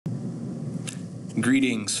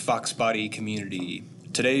Greetings, Fox Body community.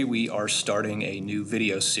 Today we are starting a new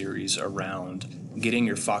video series around getting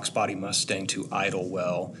your Fox Body Mustang to idle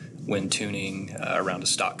well when tuning around a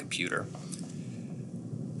stock computer.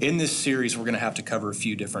 In this series we're going to have to cover a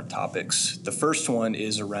few different topics. The first one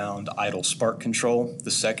is around idle spark control.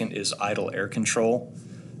 The second is idle air control.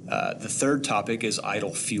 The third topic is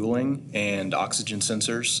idle fueling and oxygen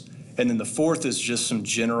sensors. And then the fourth is just some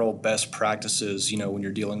general best practices, when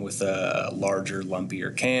you're dealing with a larger,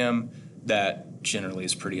 lumpier cam that generally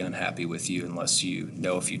is pretty unhappy with you unless you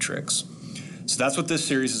know a few tricks. So that's what this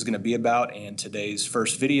series is going to be about, and today's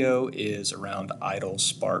first video is around idle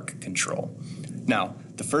spark control. Now,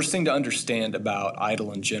 the first thing to understand about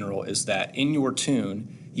idle in general is that in your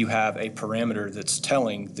tune, you have a parameter that's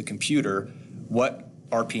telling the computer what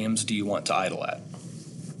RPMs do you want to idle at.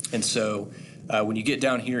 And so when you get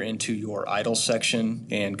down here into your idle section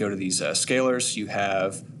and go to these scalars, you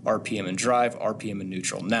have RPM in drive, RPM in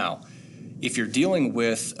neutral. Now, if you're dealing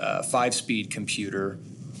with a 5-speed computer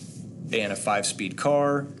and a 5-speed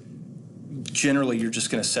car, generally you're just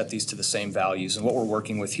going to set these to the same values. And what we're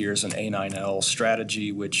working with here is an A9L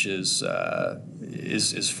strategy, which is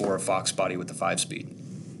for a Fox body with the 5-speed.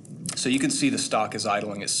 So you can see the stock is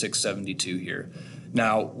idling at 672 here.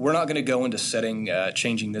 Now, we're not going to go into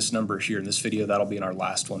changing this number here in this video. That'll be in our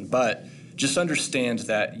last one. But just understand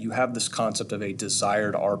that you have this concept of a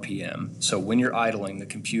desired RPM. So when you're idling, the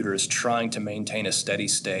computer is trying to maintain a steady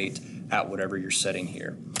state at whatever you're setting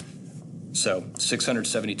here. So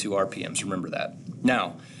 672 RPMs, remember that.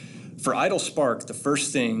 Now, for idle spark, the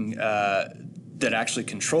first thing that actually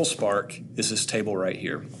controls spark is this table right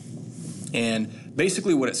here. And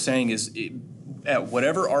basically what it's saying is at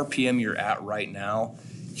whatever RPM you're at right now,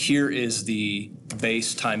 here is the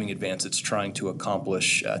base timing advance it's trying to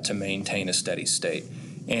accomplish to maintain a steady state.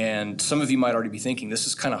 And some of you might already be thinking, this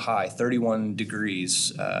is kind of high, 31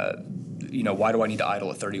 degrees. Why do I need to idle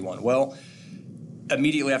at 31? Well,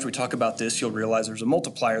 immediately after we talk about this, you'll realize there's a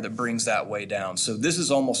multiplier that brings that way down. So this is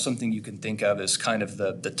almost something you can think of as kind of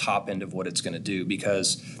the top end of what it's going to do,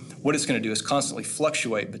 because what it's going to do is constantly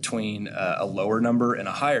fluctuate between a lower number and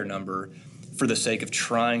a higher number for the sake of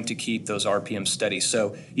trying to keep those RPMs steady.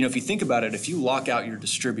 So, if you think about it, if you lock out your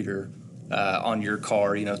distributor on your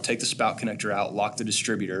car, take the spout connector out, lock the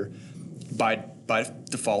distributor, by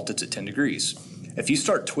default it's at 10 degrees. If you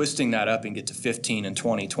start twisting that up and get to 15 and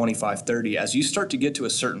 20, 25, 30, as you start to get to a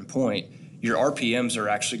certain point, your RPMs are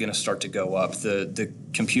actually going to start to go up. The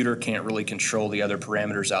computer can't really control the other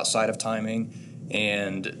parameters outside of timing,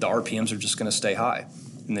 and the RPMs are just going to stay high.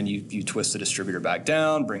 And then you twist the distributor back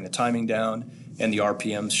down, bring the timing down, and the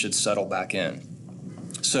RPMs should settle back in.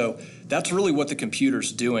 So that's really what the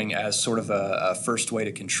computer's doing as sort of a first way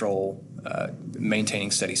to control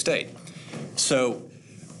maintaining steady state. So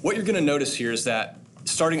what you're going to notice here is that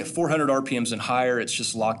starting at 400 RPMs and higher, it's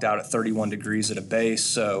just locked out at 31 degrees at a base,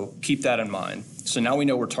 so keep that in mind. So now we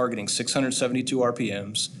know we're targeting 672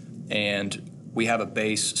 RPMs, and we have a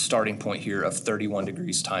base starting point here of 31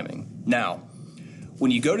 degrees timing. Now, when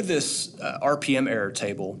you go to this RPM error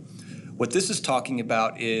table, what this is talking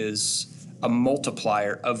about is a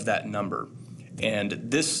multiplier of that number. And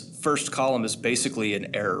this first column is basically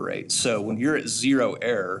an error rate. So when you're at 0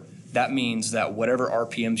 error, that means that whatever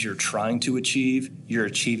RPMs you're trying to achieve, you're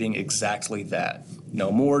achieving exactly that.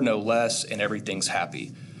 No more, no less, and everything's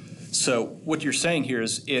happy. So what you're saying here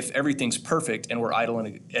is if everything's perfect and we're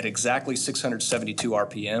idling at exactly 672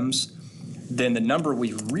 RPMs, then the number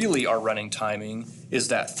we really are running timing is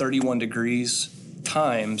that 31 degrees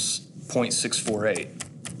times 0.648,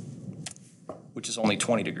 which is only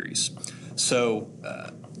 20 degrees. So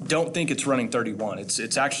don't think it's running 31.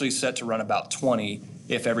 It's actually set to run about 20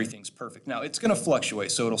 if everything's perfect. Now, it's going to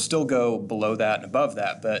fluctuate, so it'll still go below that and above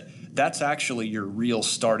that, but that's actually your real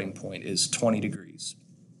starting point is 20 degrees.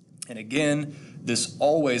 And again, this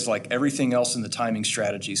always, like everything else in the timing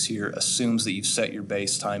strategies here, assumes that you've set your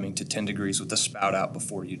base timing to 10 degrees with the spout out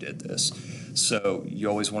before you did this. So you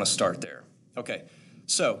always want to start there. Okay,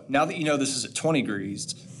 so now that you know this is at 20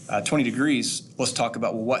 degrees, let's talk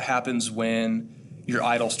about, well, what happens when your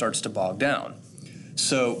idle starts to bog down.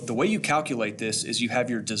 So the way you calculate this is you have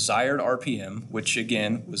your desired RPM, which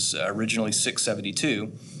again was originally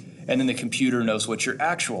 672, and then the computer knows what your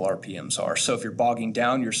actual RPMs are. So if you're bogging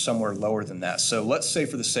down, you're somewhere lower than that. So let's say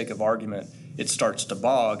for the sake of argument, it starts to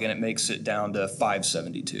bog and it makes it down to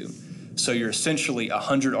 572. So you're essentially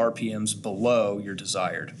 100 RPMs below your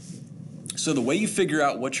desired. So the way you figure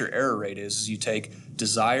out what your error rate is you take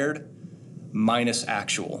desired minus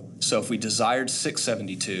actual. So if we desired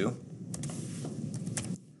 672,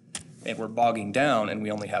 and we're bogging down and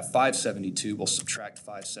we only have 572, we'll subtract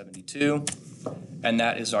 572, and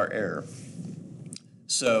that is our error.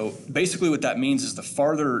 So basically what that means is the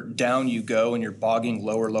farther down you go and you're bogging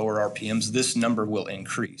lower RPMs, this number will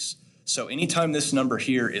increase. So anytime this number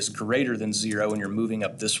here is greater than 0 and you're moving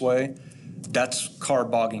up this way, that's car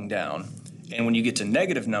bogging down. And when you get to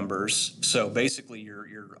negative numbers, so basically your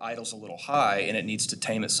idle's a little high and it needs to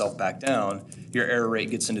tame itself back down, your error rate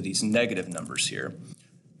gets into these negative numbers here.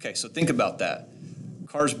 Okay, so think about that.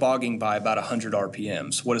 Car's bogging by about 100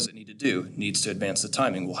 RPMs. What does it need to do? It needs to advance the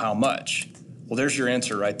timing. Well, how much? Well, there's your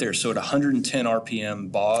answer right there. So at 110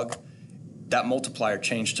 RPM bog, that multiplier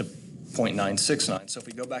changed to 0.969. So if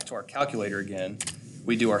we go back to our calculator again,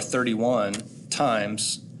 we do our 31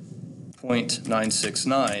 times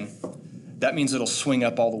 0.969. That means it'll swing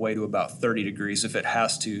up all the way to about 30 degrees if it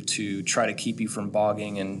has to try to keep you from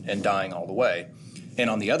bogging and dying all the way. And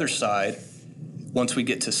on the other side, once we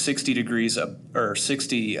get to 60 degrees or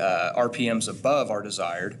 60 RPMs above our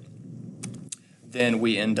desired, then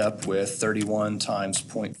we end up with 31 times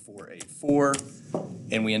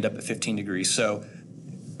 0.484, and we end up at 15 degrees. So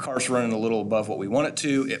car's running a little above what we want it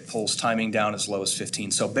to. It pulls timing down as low as 15.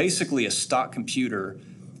 So basically a stock computer,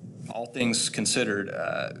 all things considered,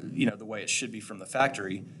 the way it should be from the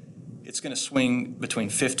factory, it's going to swing between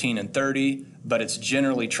 15 and 30, but it's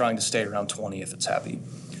generally trying to stay around 20 if it's happy.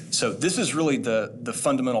 So this is really the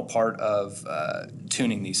fundamental part of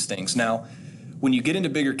tuning these things. Now, when you get into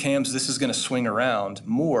bigger cams, this is going to swing around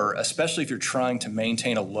more, especially if you're trying to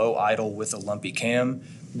maintain a low idle with a lumpy cam.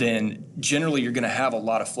 Then generally you're going to have a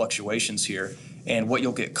lot of fluctuations here. And what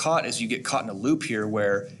you'll get caught is you get caught in a loop here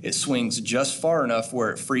where it swings just far enough where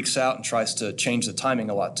it freaks out and tries to change the timing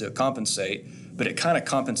a lot to compensate, but it kind of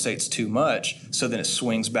compensates too much, so then it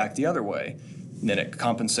swings back the other way. And then it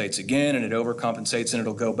compensates again and it overcompensates and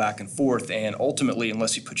it'll go back and forth, and ultimately,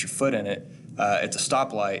 unless you put your foot in it at the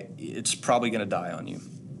stoplight, it's probably going to die on you.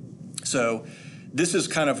 So this is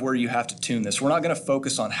kind of where you have to tune this. We're not going to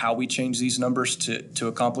focus on how we change these numbers to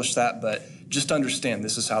accomplish that, but just understand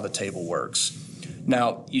this is how the table works.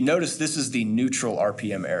 Now, you notice this is the neutral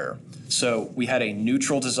RPM error. So we had a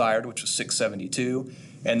neutral desired, which was 672,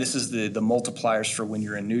 and this is the multipliers for when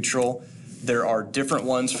you're in neutral. There are different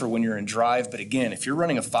ones for when you're in drive, but again, if you're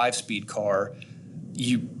running a 5-speed car,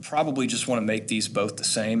 you probably just want to make these both the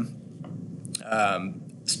same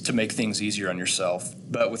to make things easier on yourself.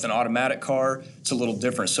 But with an automatic car, it's a little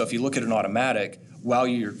different. So if you look at an automatic, while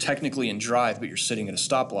you're technically in drive, but you're sitting at a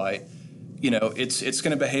stoplight, it's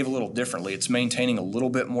going to behave a little differently. It's maintaining a little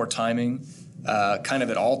bit more timing, kind of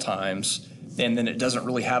at all times, and then it doesn't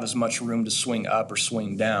really have as much room to swing up or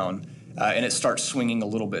swing down, and it starts swinging a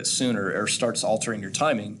little bit sooner or starts altering your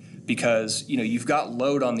timing because you've got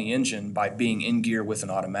load on the engine by being in gear with an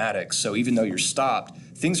automatic. So even though you're stopped,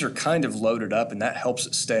 things are kind of loaded up, and that helps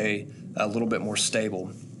it stay a little bit more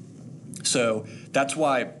stable. So that's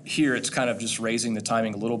why here it's kind of just raising the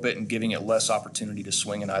timing a little bit and giving it less opportunity to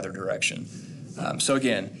swing in either direction. So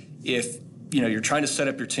again, if you're trying to set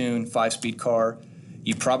up your tune 5-speed car,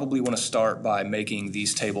 you probably want to start by making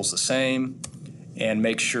these tables the same and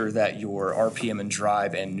make sure that your RPM and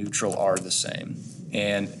drive and neutral are the same.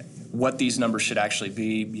 And what these numbers should actually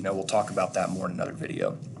be, we'll talk about that more in another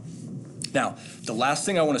video. Now, the last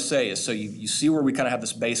thing I want to say is, so you see where we kind of have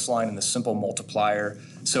this baseline and the simple multiplier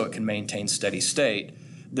so it can maintain steady state.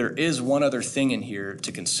 There is one other thing in here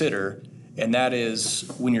to consider, and that is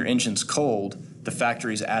when your engine's cold, the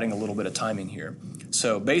factory's adding a little bit of timing here.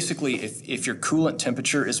 So basically, if your coolant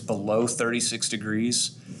temperature is below 36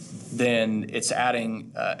 degrees, then it's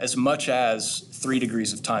adding as much as 3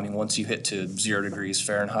 degrees of timing once you hit to 0 degrees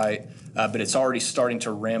Fahrenheit. But it's already starting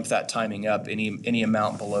to ramp that timing up any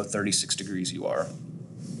amount below 36 degrees you are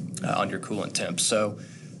on your coolant temp. So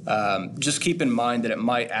just keep in mind that it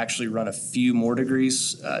might actually run a few more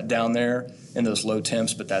degrees down there in those low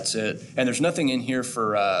temps, but that's it. And there's nothing in here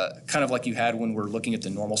for kind of like you had when we're looking at the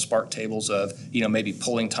normal spark tables of maybe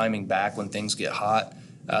pulling timing back when things get hot.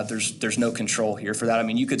 There's no control here for that. I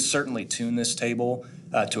mean, you could certainly tune this table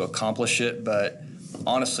to accomplish it, but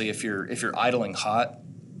honestly, if you're idling hot,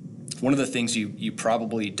 one of the things you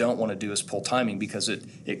probably don't want to do is pull timing, because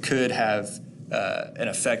it could have an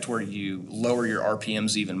effect where you lower your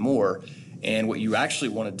RPMs even more. And what you actually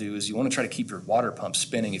want to do is you want to try to keep your water pump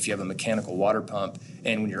spinning if you have a mechanical water pump.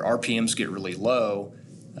 And when your RPMs get really low,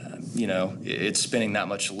 it's spinning that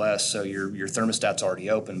much less, so your thermostat's already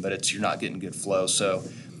open, but you're not getting good flow. So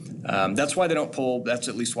that's why they don't pull. That's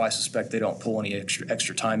at least why I suspect they don't pull any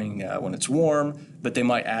extra timing when it's warm, but they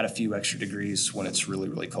might add a few extra degrees when it's really,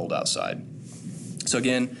 really cold outside. So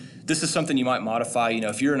again, This is something you might modify.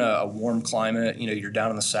 If you're in a warm climate, you're down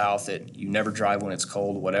in the south that you never drive when it's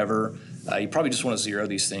cold, whatever, you probably just want to zero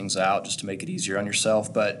these things out just to make it easier on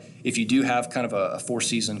yourself. But if you do have kind of a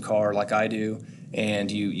four-season car like I do, and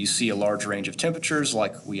you see a large range of temperatures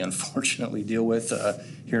like we unfortunately deal with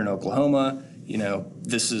here in Oklahoma,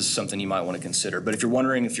 this is something you might want to consider. But if you're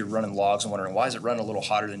wondering, if you're running logs and wondering why is it running a little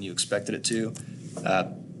hotter than you expected it to,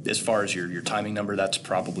 as far as your timing number, that's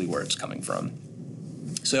probably where it's coming from.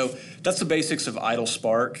 So that's the basics of idle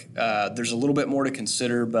spark. There's a little bit more to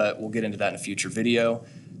consider, but we'll get into that in a future video.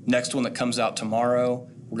 Next one that comes out tomorrow,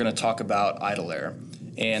 we're going to talk about idle air.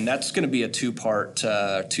 And that's going to be a two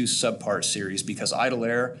sub-part series, because idle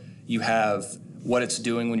air, you have what it's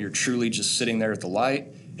doing when you're truly just sitting there at the light,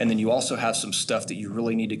 and then you also have some stuff that you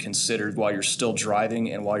really need to consider while you're still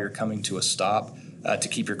driving and while you're coming to a stop to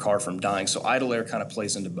keep your car from dying. So idle air kind of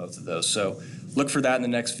plays into both of those. So look for that in the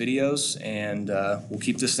next videos, and we'll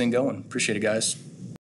keep this thing going. Appreciate it, guys.